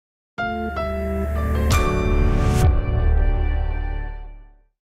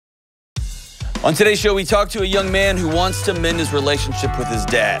On today's show, we talk to a young man who wants to mend his relationship with his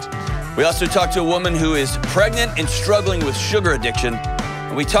dad. We also talk to a woman who is pregnant and struggling with sugar addiction.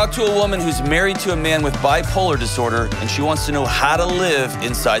 And we talk to a woman who's married to a man with bipolar disorder, and she wants to know how to live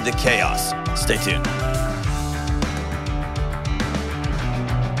inside the chaos. Stay tuned.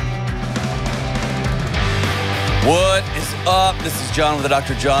 What is up? This is John with the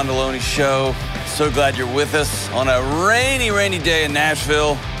Dr. John Delony Show. So glad you're with us on a rainy day in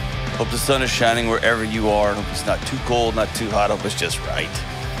Nashville. Hope the sun is shining wherever you are. Hope it's not too cold, not too hot. Hope it's just right.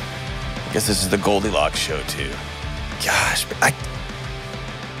 I guess this is the Goldilocks show too. Gosh,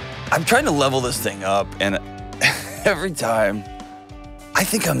 I'm trying to level this thing up, and every time I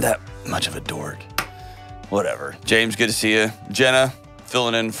think I'm that much of a dork. Whatever. James, good to see you. Jenna,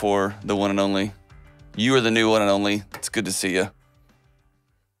 filling in for the one and only. You are the new one and only. It's good to see you.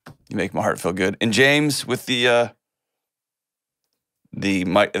 You make my heart feel good. And James with the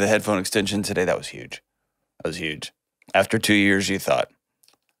headphone extension today, that was huge. That was huge. After 2 years, you thought,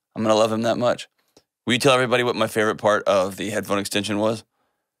 I'm going to love him that much. Will you tell everybody what my favorite part of the headphone extension was?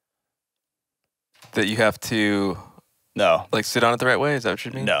 That you have to, No. like, sit on it the right way? Is that what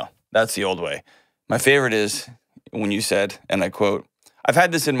you mean? No, that's the old way. My favorite is when you said, and I quote, I've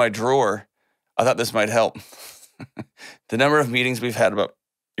had this in my drawer. I thought this might help. The number of meetings we've had about,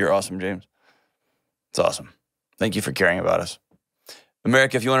 you're awesome, James. It's awesome. Thank you for caring about us.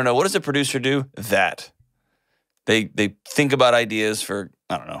 America, if you want to know, what does a producer do? That. They think about ideas for,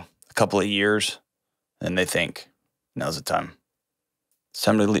 I don't know, a couple of years, and they think, now's the time. It's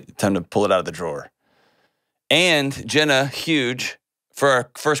time to pull it out of the drawer. And Jenna, huge, for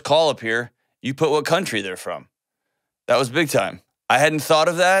our first call up here, you put what country they're from. That was big time. I hadn't thought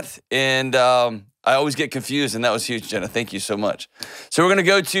of that, and I always get confused, and that was huge, Jenna. Thank you so much. So we're going to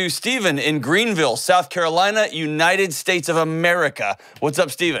go to Stephen in Greenville, South Carolina, United States of America. What's up,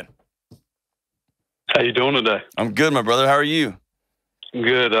 Stephen? How you doing today? I'm good, my brother. How are you?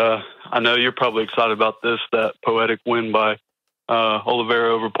 Good. I know you're probably excited about this, that poetic win by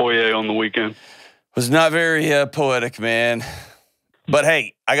Oliveira over Poirier on the weekend. Was not very poetic, man. But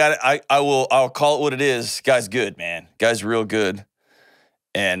hey, I'll call it what it is. Guy's good, man. Guy's real good.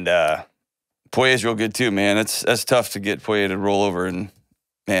 And Poirier's real good too, man. That's tough to get Poirier to roll over, and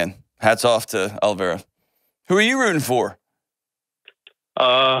man, hats off to Oliveira. Who are you rooting for?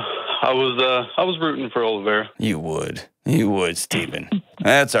 I was rooting for Oliveira. You would, Stephen.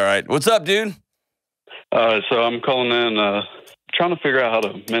 That's all right. What's up, dude? So I'm calling in, trying to figure out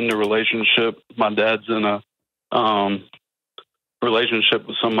how to mend a relationship. My dad's in a relationship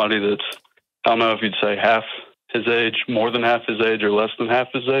with somebody that's, I don't know if you'd say half his age, more than half his age, or less than half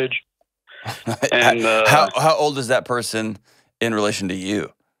his age. And how old is that person in relation to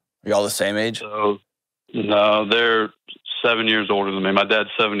you? Are y'all the same age? So, no, they're 7 years older than me. My dad's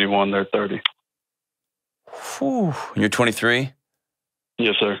 71, they're 30. Whew. And you're 23?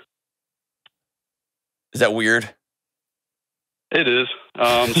 Yes, sir. Is that weird? It is,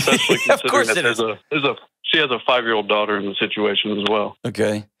 especially Of course considering it that she has a 5-year-old daughter in the situation as well.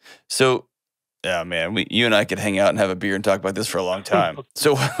 Okay. So, yeah, man, you and I could hang out and have a beer and talk about this for a long time.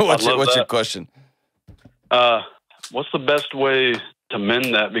 So what's your question? What's the best way to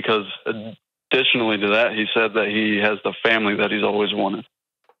mend that? Because additionally to that, he said that he has the family that he's always wanted.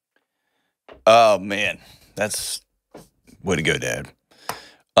 Oh, man. That's way to go, Dad.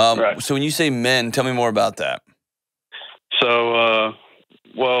 Right. So when you say men, tell me more about that. So,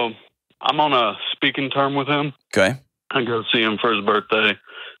 well, I'm on a speaking term with him. Okay. I go see him for his birthday.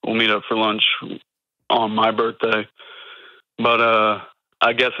 We'll meet up for lunch on my birthday. But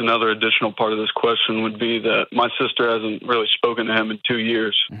I guess another additional part of this question would be that my sister hasn't really spoken to him in 2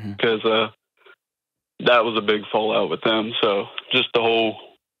 years because that was a big fallout with them. So just the whole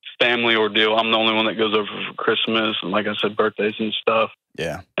family ordeal. I'm the only one that goes over for Christmas and, like I said, birthdays and stuff.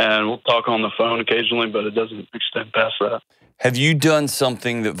 Yeah. And we'll talk on the phone occasionally, but it doesn't extend past that. Have you done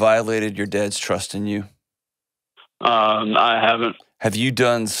something that violated your dad's trust in you? I haven't. Have you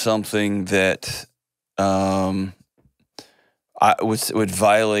done something that would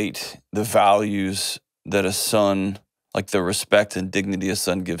violate the values that a son, like the respect and dignity a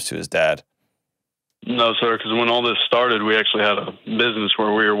son gives to his dad? No, sir, because when all this started, we actually had a business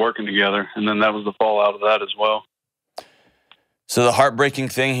where we were working together, and then that was the fallout of that as well. So the heartbreaking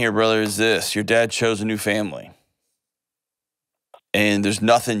thing here, brother, is this. Your dad chose a new family. And there's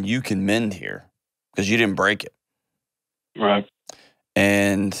nothing you can mend here because you didn't break it. Right.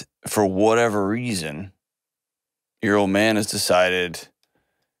 And for whatever reason, your old man has decided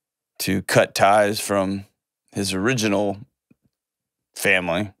to cut ties from his original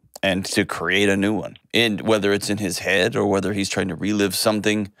family and to create a new one. And whether it's in his head or whether he's trying to relive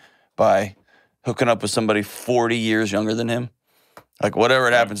something by hooking up with somebody 40 years younger than him. Like, whatever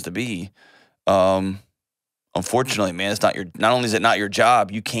it happens to be. Unfortunately, man, not only is it not your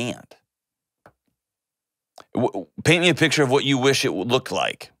job, you can't. Paint me a picture of what you wish it would look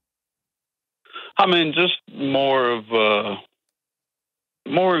like. I mean, just more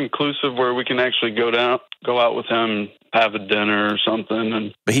inclusive, where we can actually go out with him, have a dinner or something.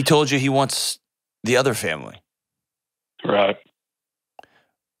 And But he told you he wants the other family. right.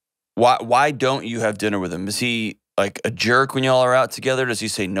 Why don't you have dinner with him? Is he like a jerk when y'all are out together? Does he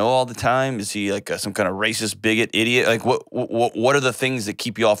say no all the time? Is he like some kind of racist, bigot, idiot? Like, what are the things that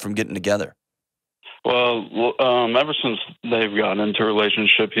keep y'all from getting together? Well, ever since they've gotten into a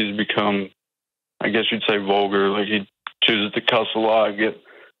relationship, he's become, I guess you'd say, vulgar. Like, he chooses to cuss a lot, get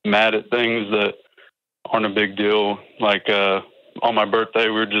mad at things that aren't a big deal. Like, on my birthday,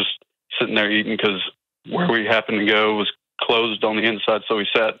 we were just sitting there eating because where we happened to go was closed on the inside, so we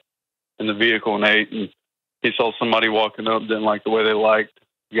sat in the vehicle and ate, and he saw somebody walking up, didn't like the way they liked,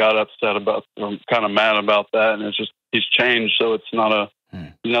 got upset about, kind of mad about that, and it's just, he's changed, so it's not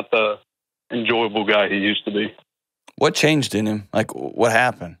he's not the enjoyable guy he used to be. What changed in him? Like, what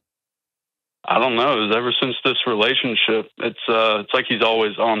happened? I don't know. It was ever since this relationship. It's like he's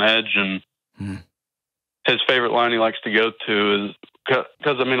always on edge, and his favorite line he likes to go to is,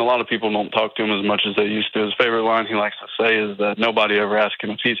 because, I mean, a lot of people don't talk to him as much as they used to. His favorite line he likes to say is that nobody ever asks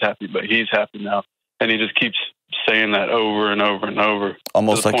him if he's happy, but he's happy now. And he just keeps saying that over and over and over.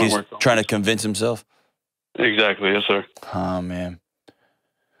 Almost like he's trying to convince himself? Exactly, yes, sir. Oh, man.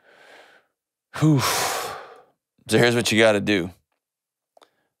 Whew. So here's what you got to do.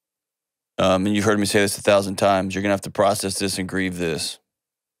 And you've heard me say this 1,000 times. You're going to have to process this and grieve this.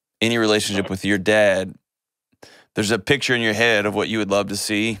 Any relationship with your dad, there's a picture in your head of what you would love to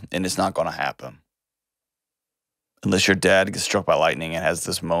see, and it's not going to happen. Unless your dad gets struck by lightning and has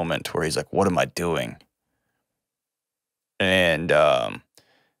this moment where he's like, what am I doing? And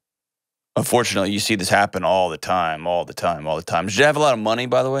unfortunately, you see this happen all the time. Did you have a lot of money,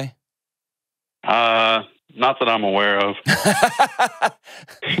 by the way? Not that I'm aware of.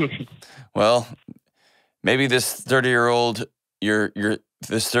 Well, maybe this 30-year-old,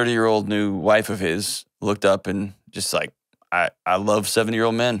 this 30-year-old new wife of his looked up and just like, I love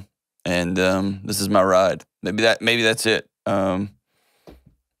 70-year-old men, and this is my ride. Maybe that's it. Man.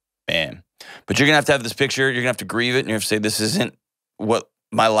 But you're going to have this picture. You're going to have to grieve it, and you have to say, this isn't what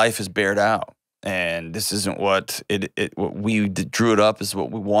my life has bared out. And this isn't what what we drew it up. This is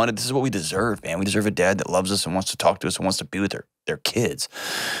what we wanted. This is what we deserve, man. We deserve a dad that loves us and wants to talk to us and wants to be with their kids.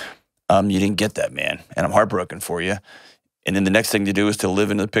 You didn't get that, man. And I'm heartbroken for you. And then the next thing to do is to live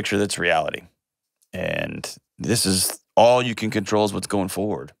into the picture that's reality. And this is all you can control is what's going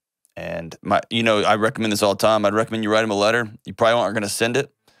forward. And I recommend this all the time. I'd recommend you write him a letter. You probably aren't going to send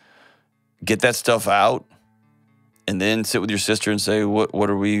it. Get that stuff out, and then sit with your sister and say, what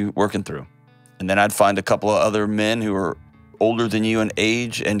are we working through? And then I'd find a couple of other men who are older than you in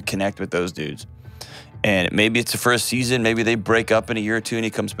age and connect with those dudes. And maybe it's for a season. Maybe they break up in a year or two, and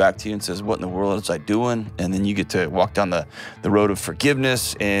he comes back to you and says, what in the world was I doing? And then you get to walk down the road of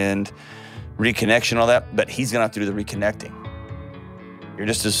forgiveness and reconnection, all that. But he's going to have to do the reconnecting. You're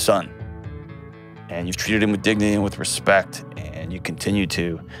just his son. And you've treated him with dignity and with respect, and you continue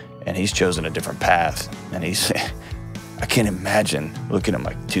to. And he's chosen a different path. And I can't imagine looking at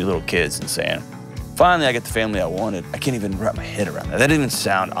my two little kids and saying, finally I get the family I wanted. I can't even wrap my head around that. That didn't even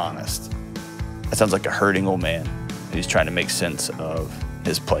sound honest. That sounds like a hurting old man who's trying to make sense of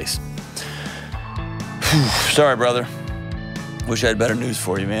his place. Whew, sorry, brother. Wish I had better news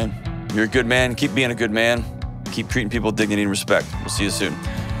for you, man. You're a good man. Keep being a good man. Keep treating people with dignity and respect. We'll see you soon.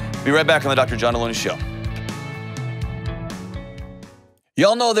 Be right back on the Dr. John Delony Show.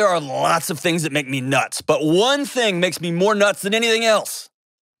 Y'all know there are lots of things that make me nuts, but one thing makes me more nuts than anything else: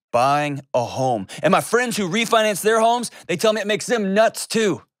 buying a home. And my friends who refinance their homes, they tell me it makes them nuts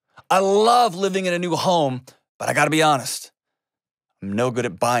too. I love living in a new home, but I gotta be honest, I'm no good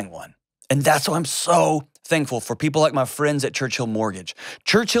at buying one. And that's why I'm so thankful for people like my friends at Churchill Mortgage.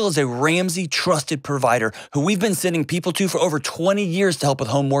 Churchill is a Ramsey trusted provider who we've been sending people to for over 20 years to help with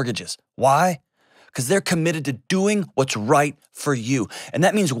home mortgages. Why? Because they're committed to doing what's right for you. And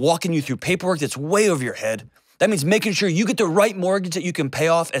that means walking you through paperwork that's way over your head. That means making sure you get the right mortgage that you can pay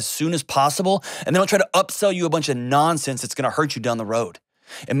off as soon as possible, and they don't try to upsell you a bunch of nonsense that's gonna hurt you down the road.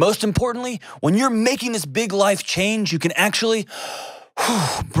 And most importantly, when you're making this big life change, you can actually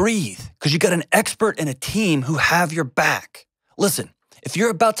breathe, because you got an expert and a team who have your back. Listen, if you're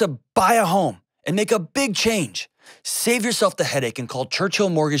about to buy a home and make a big change, save yourself the headache and call Churchill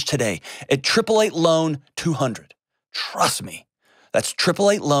Mortgage today at 888-LOAN-200. Trust me, that's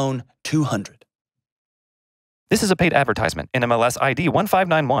 888-LOAN-200. This is a paid advertisement. NMLS ID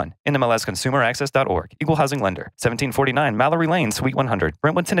 1591. NMLSConsumerAccess.org. Equal housing lender. 1749 Mallory Lane, Suite 100.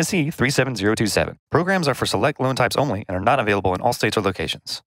 Brentwood, Tennessee 37027. Programs are for select loan types only and are not available in all states or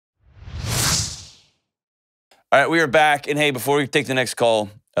locations. All right, we are back. And hey, before we take the next call,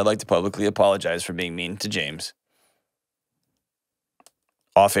 I'd like to publicly apologize for being mean to James.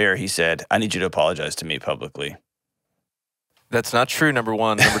 Off air, he said, I need you to apologize to me publicly. That's not true, number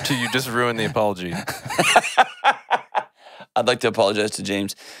one. Number two, you just ruined the apology. I'd like to apologize to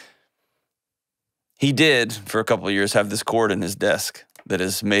James. He did, for a couple of years, have this cord in his desk that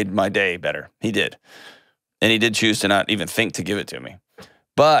has made my day better. He did. And he did choose to not even think to give it to me.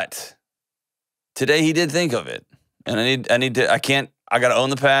 But today he did think of it. And I got to own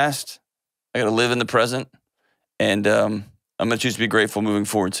the past. I got to live in the present. And I'm going to choose to be grateful moving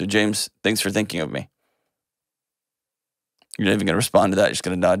forward. So, James, thanks for thinking of me. You're not even going to respond to that. You're just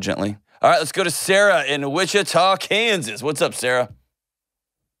going to nod gently. All right, let's go to Sarah in Wichita, Kansas. What's up, Sarah?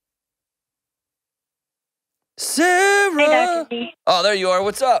 Sarah. Hi, Dr. D. Oh, there you are.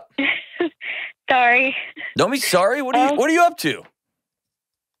 What's up? Sorry. Don't be sorry. What are you up to?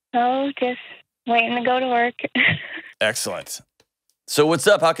 Oh, just waiting to go to work. Excellent. So what's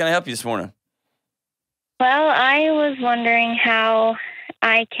up? How can I help you this morning? Well, I was wondering how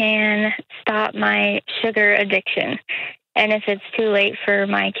I can stop my sugar addiction, and if it's too late for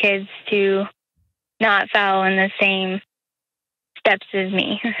my kids to not follow in the same steps as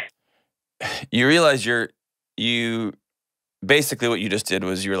me. You realize you basically what you just did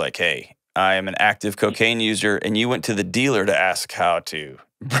was you were like, hey, I am an active cocaine user, and you went to the dealer to ask how to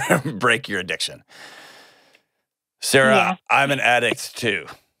break your addiction. Sarah, Yeah. I'm an addict too.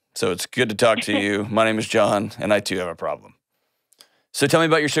 So it's good to talk to you. My name is John, and I too have a problem. So tell me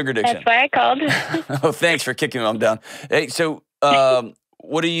about your sugar addiction. That's why I called. Oh, thanks for kicking me down. Hey, so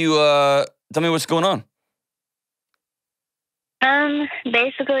what do you tell me what's going on?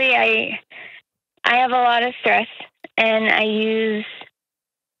 Basically, I have a lot of stress, and I use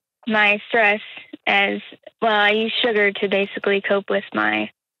my stress as well. I use sugar to basically cope with my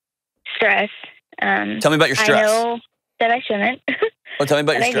stress. Tell me about your stress. I know that I shouldn't. Well, tell me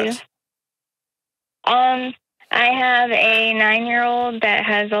about your but I do. stress. I have a 9-year-old that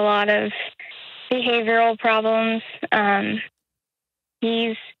has a lot of behavioral problems.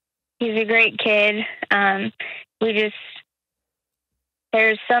 He's a great kid.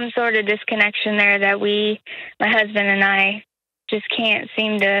 There's some sort of disconnection there that my husband and I, just can't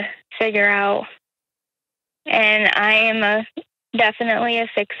seem to figure out. And I am definitely a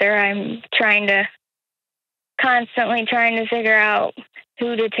fixer. I'm constantly trying to figure out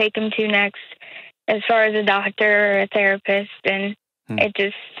who to take him to next, as far as a doctor or a therapist, and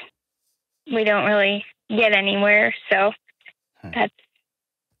we don't really get anywhere. So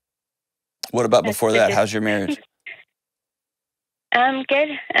What about before that? How's your marriage? Good.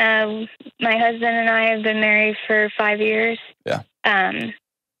 My husband and I have been married for 5 years. Yeah.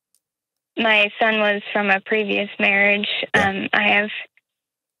 My son was from a previous marriage. Yeah. I have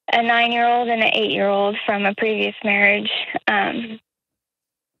a 9-year-old and an 8-year-old from a previous marriage.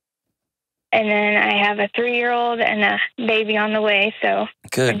 And then I have a 3-year-old and a baby on the way. So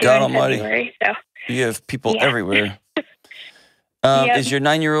Good God Almighty. February, so. You have people everywhere. Yep. Is your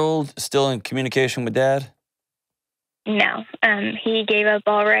 9-year-old still in communication with Dad? No. He gave up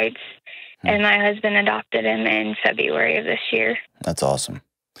all rights, and my husband adopted him in February of this year. That's awesome.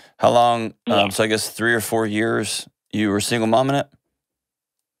 How long? Yeah. So I guess 3 or 4 years you were single mom in it?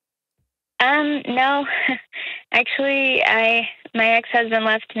 No. Actually, my ex-husband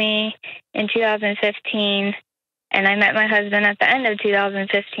left me in 2015, and I met my husband at the end of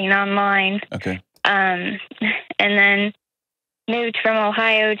 2015 online. Okay. And then moved from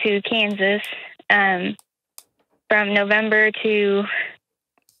Ohio to Kansas from November to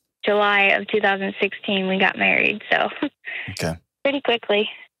July of 2016. We got married, so Okay. pretty quickly.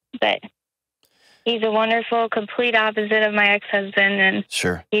 But he's a wonderful, complete opposite of my ex-husband, and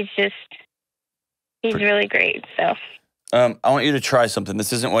Sure. he's really great. So I want you to try something.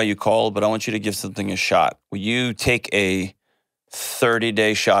 This isn't why you called, but I want you to give something a shot. Will you take a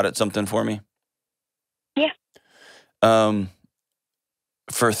 30-day shot at something for me? Yeah.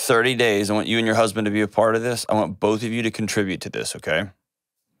 For 30 days, I want you and your husband to be a part of this. I want both of you to contribute to this, okay?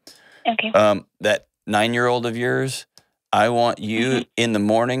 Okay. That 9-year-old of yours, I want you in the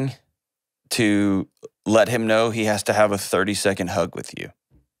morning to let him know he has to have a 30-second hug with you.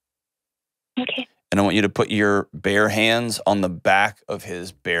 Okay. And I want you to put your bare hands on the back of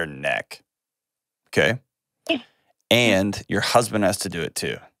his bare neck. Okay? Yeah. And your husband has to do it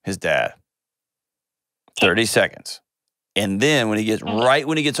too, his dad. 30 seconds. And then when he gets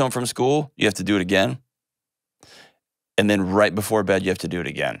home from school, you have to do it again. And then right before bed, you have to do it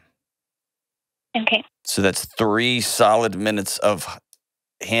again. Okay. So that's 3 solid minutes of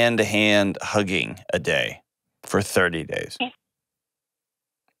hand-to-hand hugging a day for 30 days. Okay.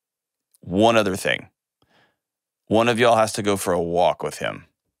 One other thing. One of y'all has to go for a walk with him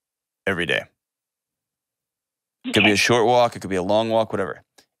every day. It could be a short walk. It could be a long walk, whatever.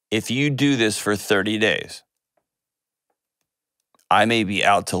 If you do this for 30 days, I may be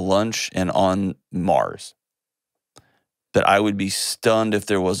out to lunch and on Mars. But I would be stunned if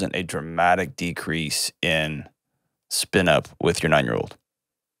there wasn't a dramatic decrease in spin up with your 9-year-old.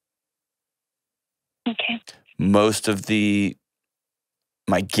 Okay. Most of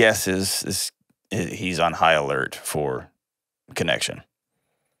my guess is he's on high alert for connection.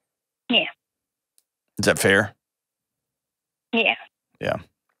 Yeah. Is that fair? Yeah. Yeah.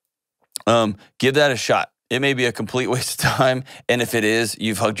 Give that a shot. It may be a complete waste of time. And if it is,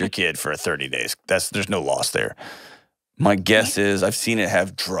 you've hugged your kid for 30 days. There's no loss there. My guess is I've seen it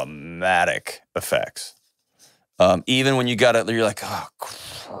have dramatic effects. Even when you're like, oh,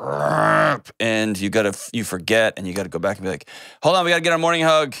 crap. And you forget and you got to go back and be like, hold on, we got to get our morning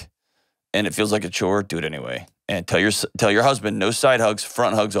hug. And it feels like a chore. Do it anyway. And tell your husband, no side hugs,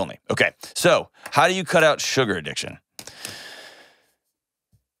 front hugs only. Okay. So how do you cut out sugar addiction?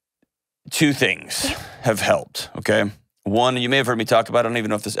 2 things have helped. Okay. One, you may have heard me talk about, I don't even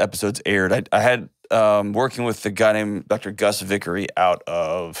know if this episode's aired. I had working with a guy named Dr. Gus Vickery out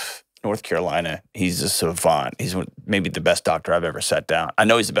of North Carolina. He's a savant. He's maybe the best doctor I've ever sat down. I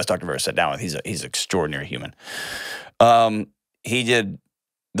know he's the best doctor I've ever sat down with. He's an extraordinary human. He did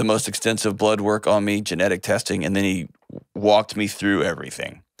the most extensive blood work on me, genetic testing, and then he walked me through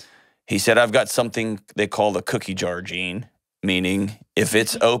everything. He said, I've got something they call the cookie jar gene, meaning if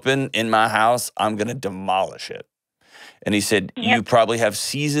it's open in my house, I'm going to demolish it. And he said, you probably have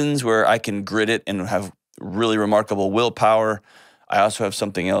seasons where I can grit it and have really remarkable willpower. I also have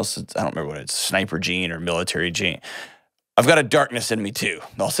something else. I don't remember what it's, sniper gene or military gene. I've got a darkness in me too.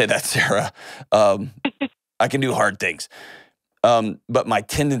 I'll say that, Sarah. I can do hard things. But my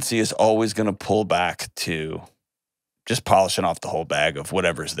tendency is always going to pull back to just polishing off the whole bag of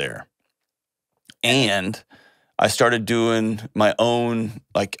whatever's there. And I started doing my own,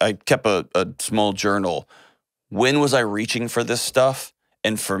 like I kept a small journal. When was I reaching for this stuff?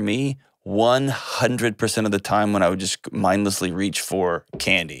 And for me, 100% of the time when I would just mindlessly reach for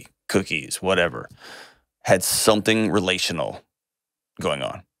candy, cookies, whatever, had something relational going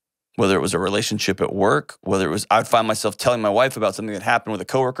on. Whether it was a relationship at work, whether it was, I'd find myself telling my wife about something that happened with a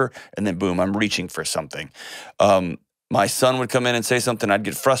coworker, and then boom, I'm reaching for something. My son would come in and say something, I'd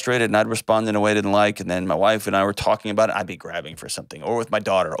get frustrated, and I'd respond in a way I didn't like, and then my wife and I were talking about it, I'd be grabbing for something, or with my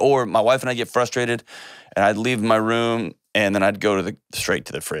daughter, or my wife and I get frustrated, and I'd leave my room, and then I'd go straight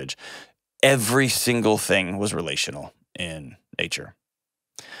to the fridge. Every single thing was relational in nature.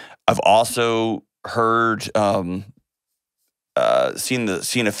 I've also heard, seen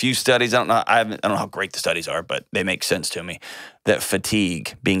a few studies. I don't know how great the studies are, but they make sense to me. That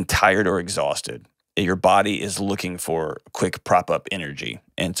fatigue, being tired or exhausted, your body is looking for quick prop-up energy.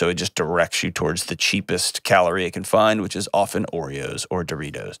 And so it just directs you towards the cheapest calorie it can find, which is often Oreos or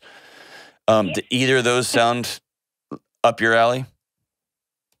Doritos. Do either of those sound up your alley?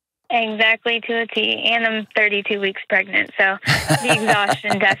 Exactly to a T. And I'm 32 weeks pregnant, so the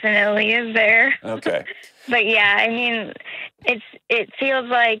exhaustion definitely is there. Okay. But yeah, I mean, it feels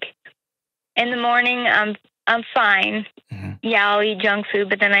like in the morning I'm fine. Mm-hmm. Yeah, I'll eat junk food,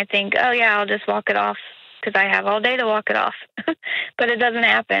 but then I think, oh yeah, I'll just walk it off because I have all day to walk it off. But it doesn't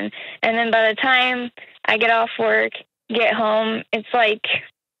happen. And then by the time I get off work, get home, it's like,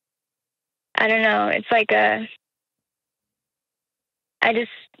 I don't know, it's like I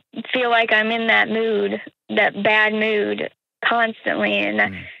just feel like I'm in that mood, that bad mood constantly.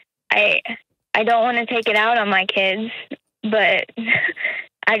 And I don't want to take it out on my kids, but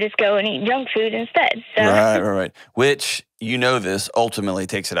I just go and eat junk food instead. So. Right. Which, this ultimately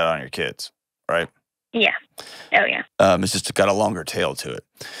takes it out on your kids, right? Yeah. Oh, yeah. It's just got a longer tail to it.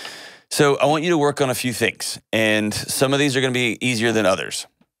 So I want you to work on a few things, and some of these are going to be easier than others.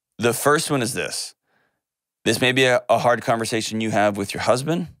 The first one is this. This may be a hard conversation you have with your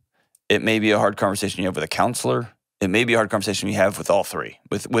husband. It may be a hard conversation you have with a counselor. It may be a hard conversation you have with all three,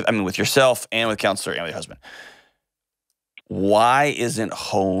 with yourself and with counselor and with your husband. Why isn't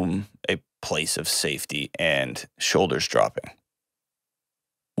home a place of safety and shoulders dropping?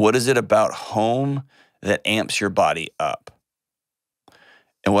 What is it about home that amps your body up?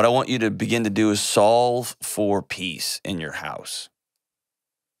 And what I want you to begin to do is solve for peace in your house.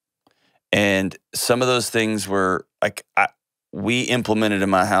 And some of those things were like, we implemented in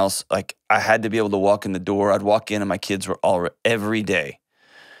my house, like I had to be able to walk in the door. I'd walk in and my kids were all every day.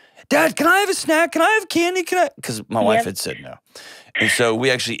 Dad, can I have a snack? Can I have candy? Can I? Because my wife had said no. And so we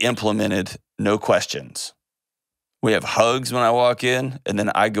actually implemented no questions. We have hugs when I walk in, and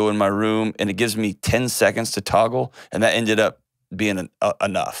then I go in my room, and it gives me 10 seconds to toggle, and that ended up being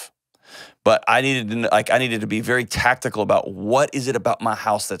enough. But I needed to be very tactical about what is it about my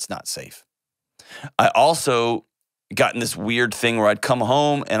house that's not safe. I also got in this weird thing where I'd come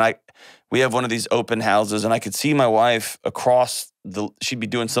home, and we have one of these open houses, and I could see my wife across she'd be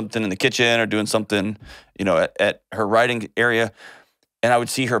doing something in the kitchen or doing something, at her writing area, and I would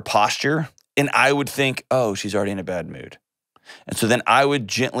see her posture. And I would think, oh, she's already in a bad mood. And so then I would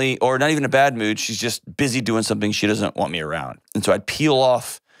gently, or not even a bad mood, she's just busy doing something she doesn't want me around. And so I'd peel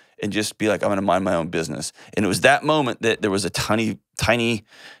off and just be like, I'm going to mind my own business. And it was that moment that there was a tiny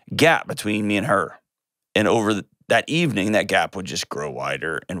gap between me and her. And over that evening, that gap would just grow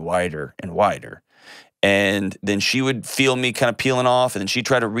wider and wider and wider. And then she would feel me kind of peeling off, and then she'd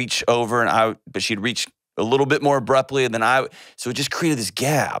try to reach over, but she'd reach a little bit more abruptly, and then so it just created this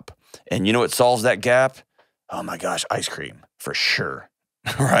gap. And you know what solves that gap? Oh my gosh, ice cream, for sure,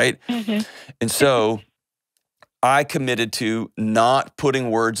 right? Mm-hmm. And so I committed to not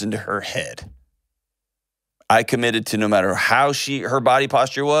putting words into her head. I committed to, no matter how her body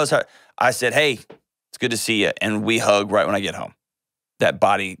posture was, I said, hey, it's good to see you. And we hug right when I get home. That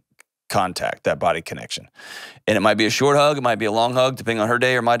body contact, that body connection. And it might be a short hug, it might be a long hug, depending on her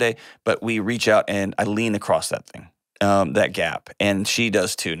day or my day, but we reach out and I lean across that thing. That gap, and she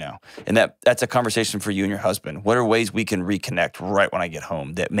does too now. And that's a conversation for you and your husband. What are ways we can reconnect right when I get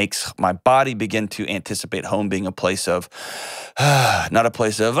home that makes my body begin to anticipate home being a place of, not a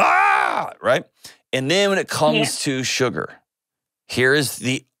place of, right? And then when it comes to sugar, here is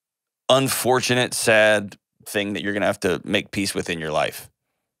the unfortunate, sad thing that you're going to have to make peace with in your life.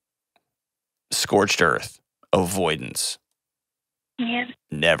 Scorched earth, avoidance. Yeah.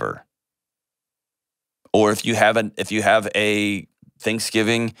 Never. Or if you have a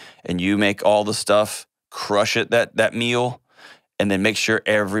Thanksgiving and you make all the stuff, crush it that meal, and then make sure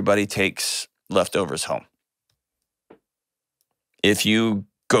everybody takes leftovers home. If you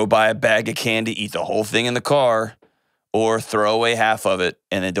go buy a bag of candy, eat the whole thing in the car, or throw away half of it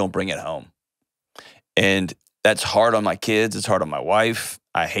and then don't bring it home. And that's hard on my kids. It's hard on my wife.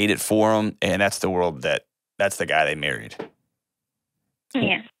 I hate it for them, and that's the world that's the guy they married.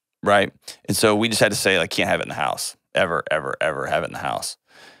 Yeah. Right. And so we just had to say, like, can't have it in the house. Ever, ever, ever have it in the house.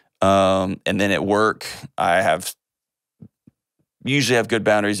 And then at work, usually have good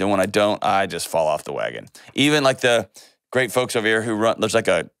boundaries. And when I don't, I just fall off the wagon. Even like the great folks over here who run, there's like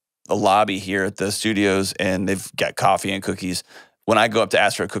a lobby here at the studios, and they've got coffee and cookies. When I go up to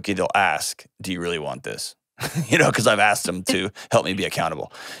ask for a cookie, they'll ask, do you really want this? Because I've asked them to help me be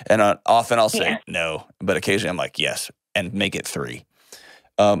accountable. And often I'll say no, but occasionally I'm like, yes, and make it 3.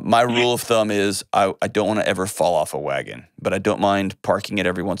 My rule of thumb is I don't want to ever fall off a wagon, but I don't mind parking it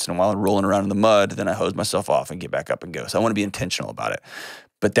every once in a while and rolling around in the mud. Then I hose myself off and get back up and go. So I want to be intentional about it.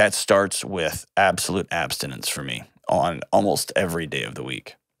 But that starts with absolute abstinence for me on almost every day of the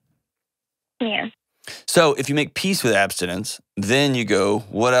week. Yeah. So if you make peace with abstinence, then you go,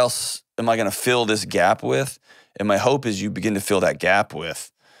 what else am I going to fill this gap with? And my hope is you begin to fill that gap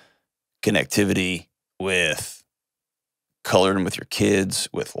with connectivity, with coloring with your kids,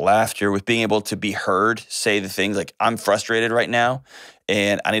 with laughter, with being able to be heard, say the things like, I'm frustrated right now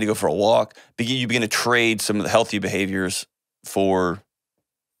and I need to go for a walk. You begin to trade some of the healthy behaviors for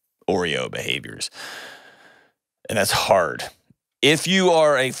Oreo behaviors. And that's hard. If you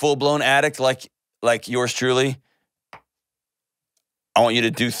are a full-blown addict like yours truly, I want you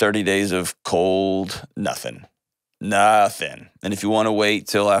to do 30 days of cold nothing. And if you want to wait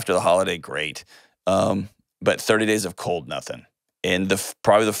till after the holiday, great. But 30 days of cold nothing. And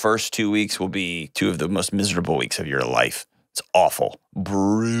probably the first 2 weeks will be 2 of the most miserable weeks of your life. It's awful,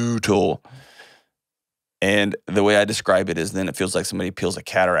 brutal. And the way I describe it is then it feels like somebody peels a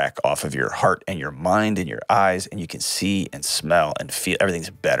cataract off of your heart and your mind and your eyes, and you can see and smell and feel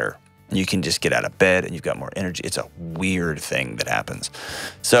everything's better. And you can just get out of bed and you've got more energy. It's a weird thing that happens.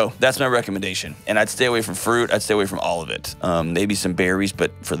 So that's my recommendation. And I'd stay away from fruit. I'd stay away from all of it. Maybe some berries,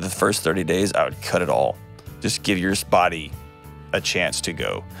 but for the first 30 days, I would cut it all. Just give your body a chance to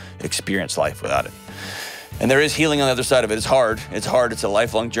go experience life without it. And there is healing on the other side of it. It's hard. It's a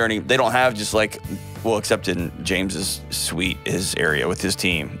lifelong journey. They don't have just like, well, except in James's suite, his area with his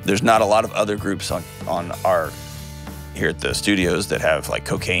team. There's not a lot of other groups on our here at the studios that have like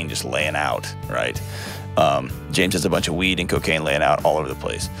cocaine just laying out, right? James has a bunch of weed and cocaine laying out all over the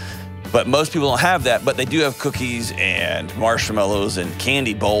place. But most people don't have that, but they do have cookies and marshmallows and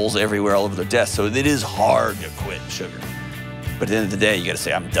candy bowls everywhere all over their desk. So it is hard to quit sugar. But at the end of the day, you got to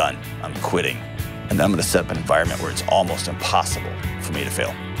say, I'm done. I'm quitting. And then I'm going to set up an environment where it's almost impossible for me to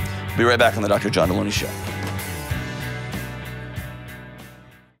fail. Be right back on the Dr. John Delony Show.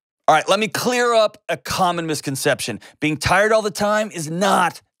 All right, let me clear up a common misconception. Being tired all the time is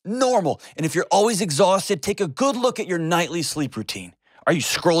not normal. And if you're always exhausted, take a good look at your nightly sleep routine. Are you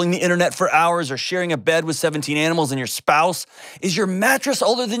scrolling the internet for hours or sharing a bed with 17 animals and your spouse? Is your mattress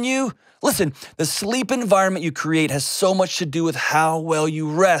older than you? Listen, the sleep environment you create has so much to do with how well you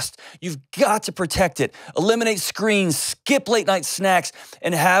rest. You've got to protect it. Eliminate screens, skip late night snacks,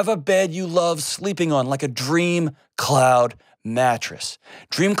 and have a bed you love sleeping on, like a Dream Cloud mattress.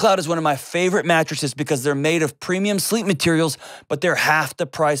 Dream Cloud is one of my favorite mattresses because they're made of premium sleep materials, but they're half the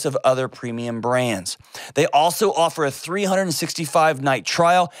price of other premium brands. They also offer a 365-night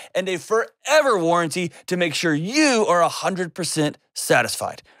trial and a forever warranty to make sure you are 100%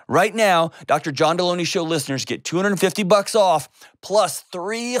 satisfied. Right now, Dr. John Delony Show listeners get $250 off plus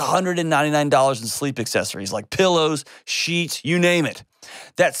 $399 in sleep accessories like pillows, sheets, you name it.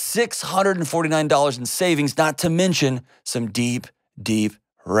 That's $649 in savings, not to mention some deep, deep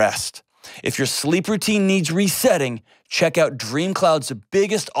rest. If your sleep routine needs resetting, check out Dream Cloud's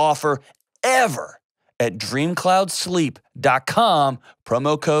biggest offer ever at dreamcloudsleep.com,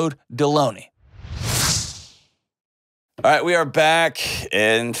 promo code Delony. All right, we are back,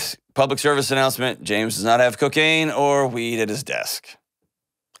 and public service announcement, James does not have cocaine or weed at his desk.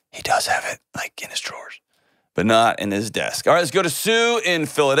 He does have it, like in his drawers, but not in his desk. All right, let's go to Sue in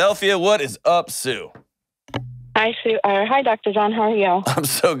Philadelphia. What is up, Sue? Hi, Sue. Hi, Dr. John. How are you? I'm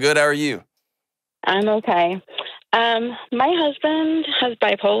so good. How are you? I'm okay. My husband has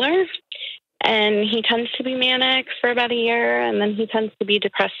bipolar, and he tends to be manic for about a year, and then he tends to be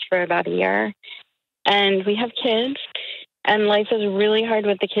depressed for about a year. And we have kids, and life is really hard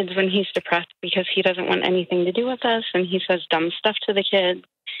with the kids when he's depressed because he doesn't want anything to do with us, and he says dumb stuff to the kids.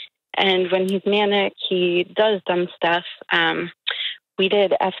 And when he's manic, he does dumb stuff. We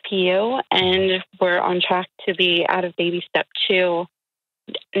did FPU, and we're on track to be out of baby step 2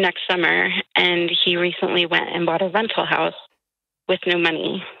 next summer. And he recently went and bought a rental house with no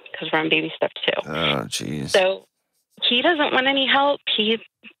money because we're on baby step 2. Oh, jeez. So he doesn't want any help. He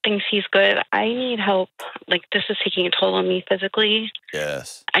thinks he's good. I need help. Like, this is taking a toll on me physically.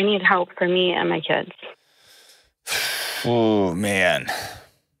 Yes. I need help for me and my kids. Oh, man.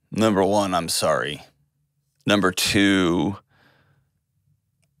 Number one, I'm sorry. Number two,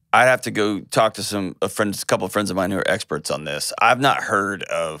 I'd have to go talk to a couple of friends of mine who are experts on this. I've not heard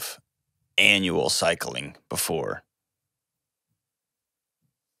of annual cycling before.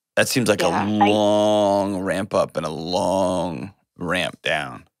 That seems like a long ramp up and a long ramp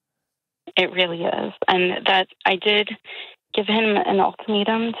down. It really is. And that I did give him an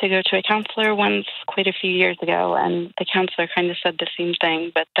ultimatum to go to a counselor once quite a few years ago, and the counselor kind of said the same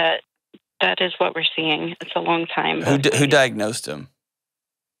thing, but that is what we're seeing. It's a long time. Who diagnosed him?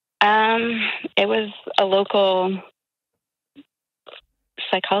 It was a local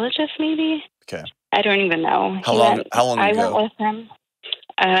psychologist, maybe. Okay. I don't even know. How long ago? I went with him.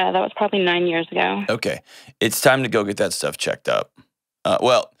 That was probably 9 years ago. Okay. It's time to go get that stuff checked up.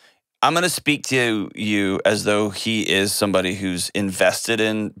 Well, I'm going to speak to you as though he is somebody who's invested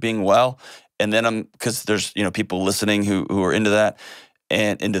in being well. And then because there's, people listening who are into that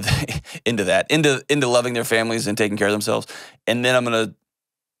and into loving their families and taking care of themselves. And then I'm going to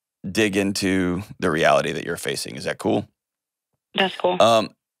dig into the reality that you're facing. Is that cool? That's cool.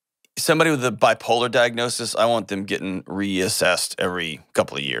 Somebody with a bipolar diagnosis, I want them getting reassessed every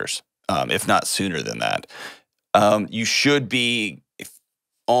couple of years, if not sooner than that. You should be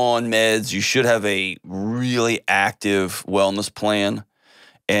on meds. You should have a really active wellness plan,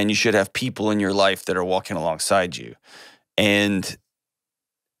 and you should have people in your life that are walking alongside you. And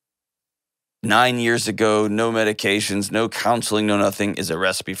 9 years ago, no medications, no counseling, no nothing is a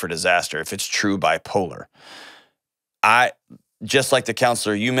recipe for disaster if it's true bipolar. Just like the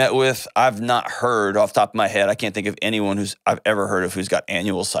counselor you met with, I've not heard off the top of my head, I can't think of anyone I've ever heard of who's got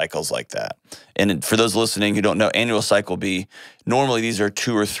annual cycles like that. And for those listening who don't know, annual cycle normally these are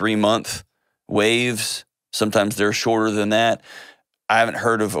 2 or 3 month waves. Sometimes they're shorter than that. I haven't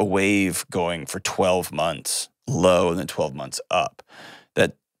heard of a wave going for 12 months low and then 12 months up.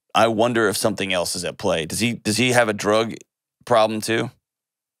 That I wonder if something else is at play. Does he have a drug problem too?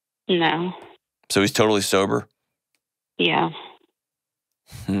 No. So he's totally sober? Yeah.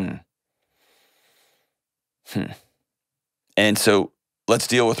 And so let's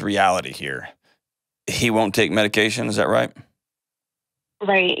deal with reality here. He won't take medication, is that right?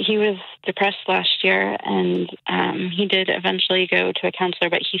 Right. He was depressed last year, and he did eventually go to a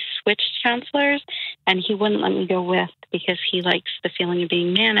counselor, but he switched counselors, and he wouldn't let me go with because he likes the feeling of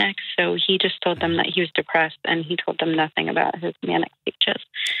being manic. So he just told them that he was depressed, and he told them nothing about his manic stages.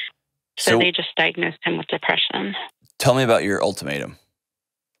 So they just diagnosed him with depression. Tell me about your ultimatum.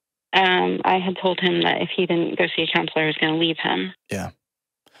 I had told him that if he didn't go see a counselor, I was going to leave him. Yeah.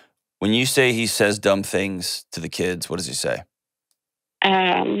 When you say he says dumb things to the kids, what does he say?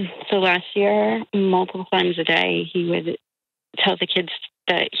 So last year, multiple times a day, he would tell the kids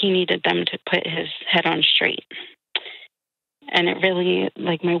that he needed them to put his head on straight. And it really,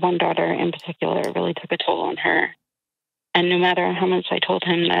 like my one daughter in particular, really took a toll on her. And no matter how much I told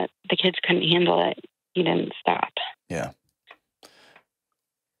him that the kids couldn't handle it, he didn't stop. Yeah.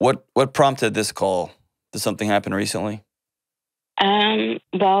 What prompted this call? Did something happen recently?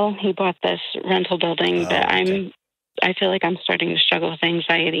 Well, he bought this rental building, but okay. I feel like I'm starting to struggle with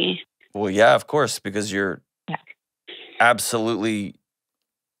anxiety. Well, yeah, of course, because you're absolutely.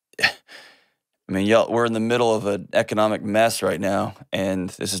 I mean, we're in the middle of an economic mess right now, and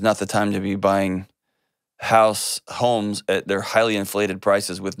this is not the time to be buying homes at their highly inflated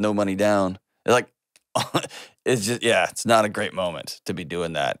prices with no money down. Like, it's just, it's not a great moment to be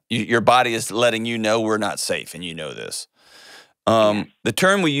doing that. Your body is letting you know we're not safe, and you know this. The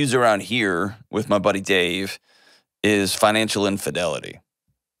term we use around here with my buddy Dave is financial infidelity.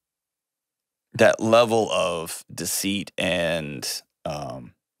 That level of deceit and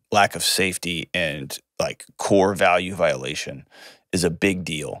lack of safety and like core value violation is a big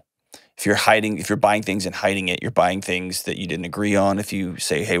deal. If you're buying things and hiding it, you're buying things that you didn't agree on. If you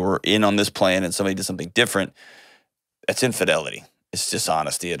say, hey, we're in on this plan and somebody did something different, that's infidelity. It's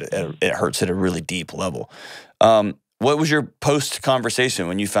dishonesty. It hurts at a really deep level. What was your post-conversation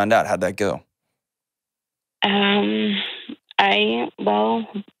when you found out? How'd that go? Well,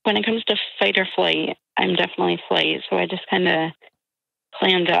 when it comes to fight or flight, I'm definitely flight. So I just kind of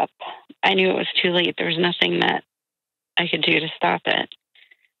clammed up. I knew it was too late. There was nothing that I could do to stop it.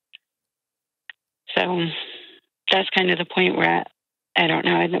 So that's kind of the point where I don't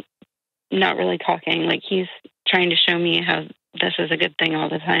know. I'm not really talking. Like he's trying to show me how this is a good thing all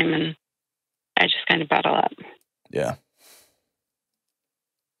the time. And I just kind of bottle up. Yeah.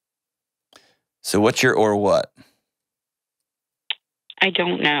 So what's your or what? I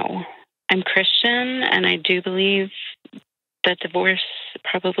don't know. I'm Christian, and I do believe that divorce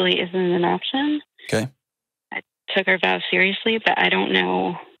probably isn't an option. Okay. I took our vows seriously, but I don't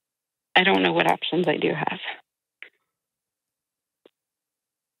know. I don't know what options I do have.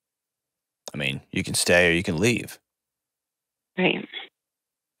 I mean, you can stay or you can leave. Right.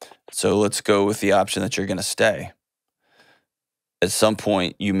 So let's go with the option that you're going to stay. At some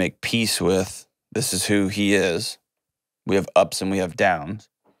point, you make peace with this is who he is. We have ups and we have downs.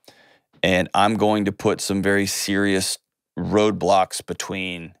 And I'm going to put some very serious roadblocks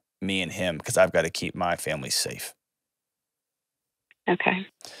between me and him because I've got to keep my family safe. Okay.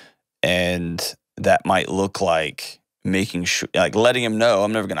 And that might look like making sure, like letting him know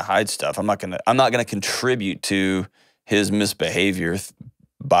I'm never going to hide stuff. I'm not going to contribute to his misbehavior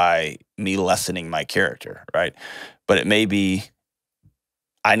by me lessening my character, right? But it may be,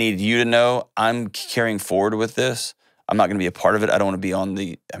 I need you to know I'm carrying forward with this. I'm not going to be a part of it. I don't want to be on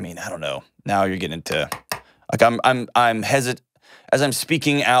I don't know. Now you're getting into, like I'm hesitant. As I'm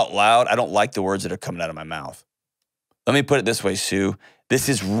speaking out loud, I don't like the words that are coming out of my mouth. Let me put it this way, Sue. This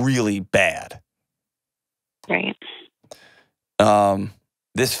is really bad. Right.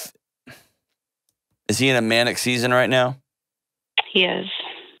 Is he in a manic season right now? He is.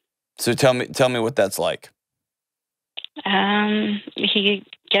 So tell me what that's like. He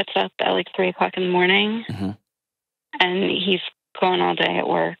gets up at like 3:00 in the morning, and he's gone all day at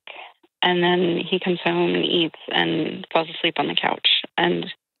work, and then he comes home and eats and falls asleep on the couch, and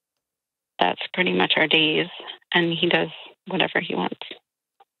that's pretty much our days. And he does whatever he wants.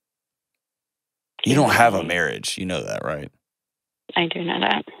 You don't have a marriage, you know that, right? I do know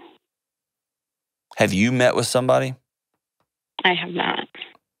that. Have you met with somebody? I have not.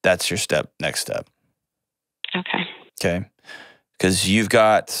 That's your next step. Okay. Okay. Because you've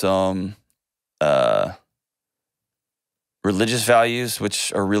got some religious values,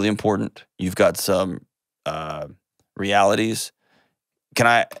 which are really important. You've got some realities.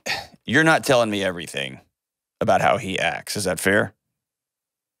 You're not telling me everything about how he acts. Is that fair?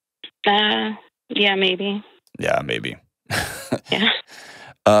 Yeah, maybe. Yeah, maybe. Yeah.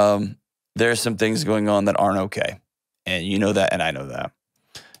 There's some things going on that aren't okay. And you know that, and I know that.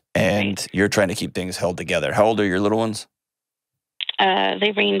 And You're trying to keep things held together. How old are your little ones?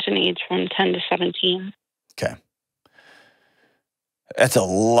 They range in age from 10 to 17. Okay. That's a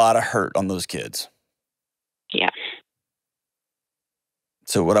lot of hurt on those kids. Yeah.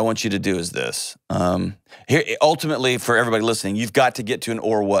 So what I want you to do is this. Here, ultimately, for everybody listening, you've got to get to an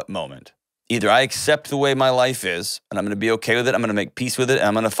or what moment. Either I accept the way my life is, and I'm going to be okay with it, I'm going to make peace with it, and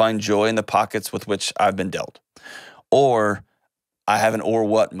I'm going to find joy in the pockets with which I've been dealt. Or I have an or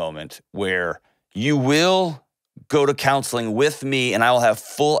what moment where you will go to counseling with me, and I will have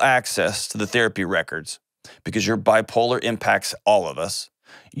full access to the therapy records because your bipolar impacts all of us.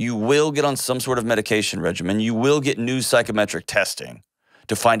 You will get on some sort of medication regimen. You will get new psychometric testing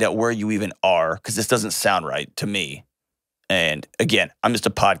to find out where you even are, because this doesn't sound right to me. And again, I'm just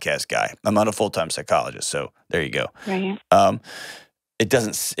a podcast guy. I'm not a full-time psychologist, so there you go. Right.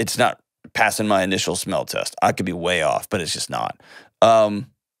 It's not passing my initial smell test. I could be way off, but it's just not.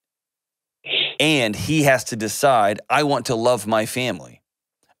 And he has to decide, I want to love my family.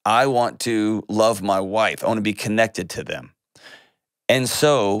 I want to love my wife. I want to be connected to them. And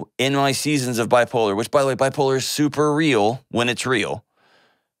so in my seasons of bipolar, which by the way, bipolar is super real when it's real,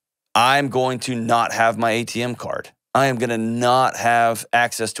 I'm going to not have my ATM card. I am going to not have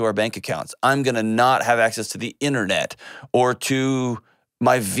access to our bank accounts. I'm going to not have access to the internet or to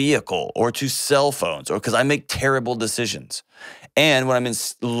my vehicle or to cell phones, or because I make terrible decisions. And when I'm in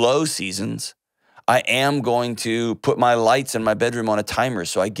low seasons, I am going to put my lights in my bedroom on a timer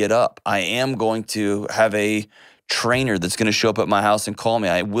so I get up. I am going to have a trainer that's going to show up at my house and call me.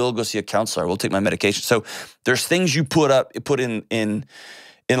 I will go see a counselor. I will take my medication. So there's things you put in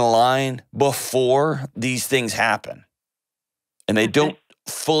line before these things happen. And they don't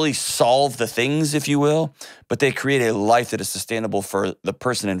fully solve the things, if you will, but they create a life that is sustainable for the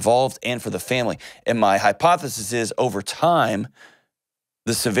person involved and for the family. And my hypothesis is over time,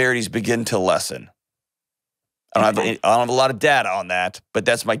 the severities begin to lessen. I don't have a lot of data on that, but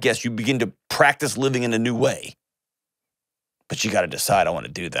that's my guess. You begin to practice living in a new way. But you got to decide, I want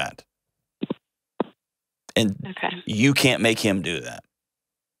to do that. And you can't make him do that.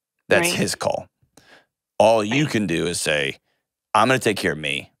 That's his call. All you can do is say, I'm going to take care of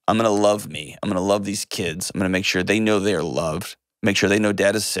me. I'm going to love me. I'm going to love these kids. I'm going to make sure they know they're loved. Make sure they know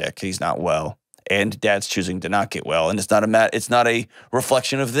dad is sick. He's not well. And dad's choosing to not get well. And it's not a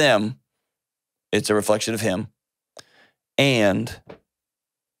reflection of them. It's a reflection of him. And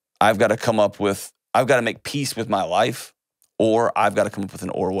I've got to make peace with my life, or I've got to come up with an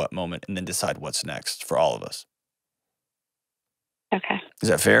or what moment and then decide what's next for all of us. Okay. Is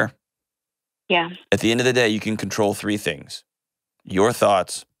that fair? Yeah. At the end of the day, you can control three things: your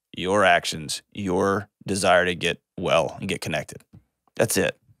thoughts, your actions, your desire to get well and get connected. That's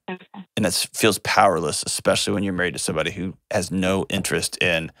it. Okay. And that feels powerless, especially when you're married to somebody who has no interest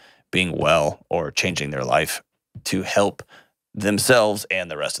in being well or changing their life to help themselves and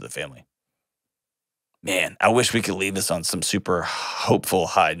the rest of the family. Man, I wish we could leave this on some super hopeful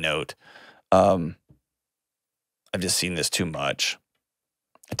high note. I've just seen this too much.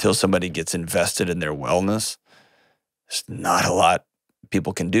 Until somebody gets invested in their wellness, there's not a lot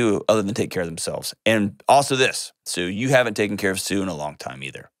people can do other than take care of themselves. And also this, Sue, you haven't taken care of Sue in a long time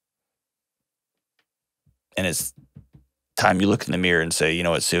either. And it's time you look in the mirror and say, you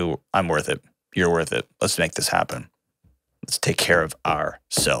know what, Sue, I'm worth it. You're worth it. Let's make this happen. Let's take care of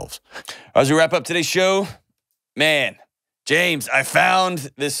ourselves. As we wrap up today's show, man, James, I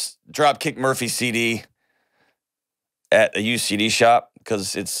found this Dropkick Murphy CD at a used CD shop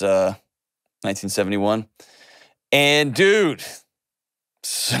because it's 1971. And dude,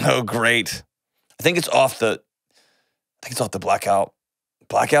 so great. I think it's off the Blackout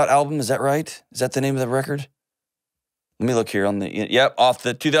album. Is that right? Is that the name of the record? Let me look here on off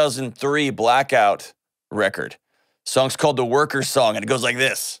the 2003 Blackout record. Song's called The Worker's Song, and it goes like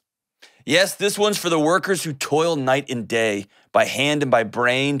this. Yes, this one's for the workers who toil night and day by hand and by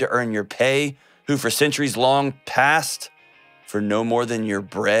brain to earn your pay, who for centuries long past, for no more than your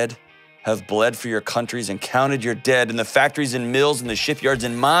bread, have bled for your countries and counted your dead. In the factories and mills and the shipyards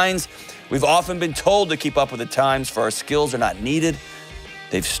and mines, we've often been told to keep up with the times, for our skills are not needed.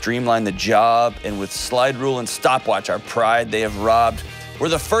 They've streamlined the job, and with slide rule and stopwatch, our pride they have robbed. We're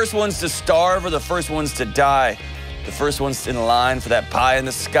the first ones to starve, or the first ones to die. The first ones in line for that pie in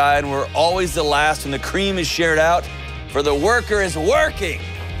the sky, and we're always the last when the cream is shared out. For the worker is working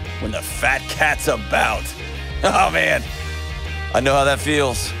when the fat cat's about. Oh man, I know how that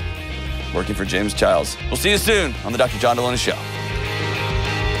feels. Working for James Childs. We'll see you soon on the Dr. John Delony Show.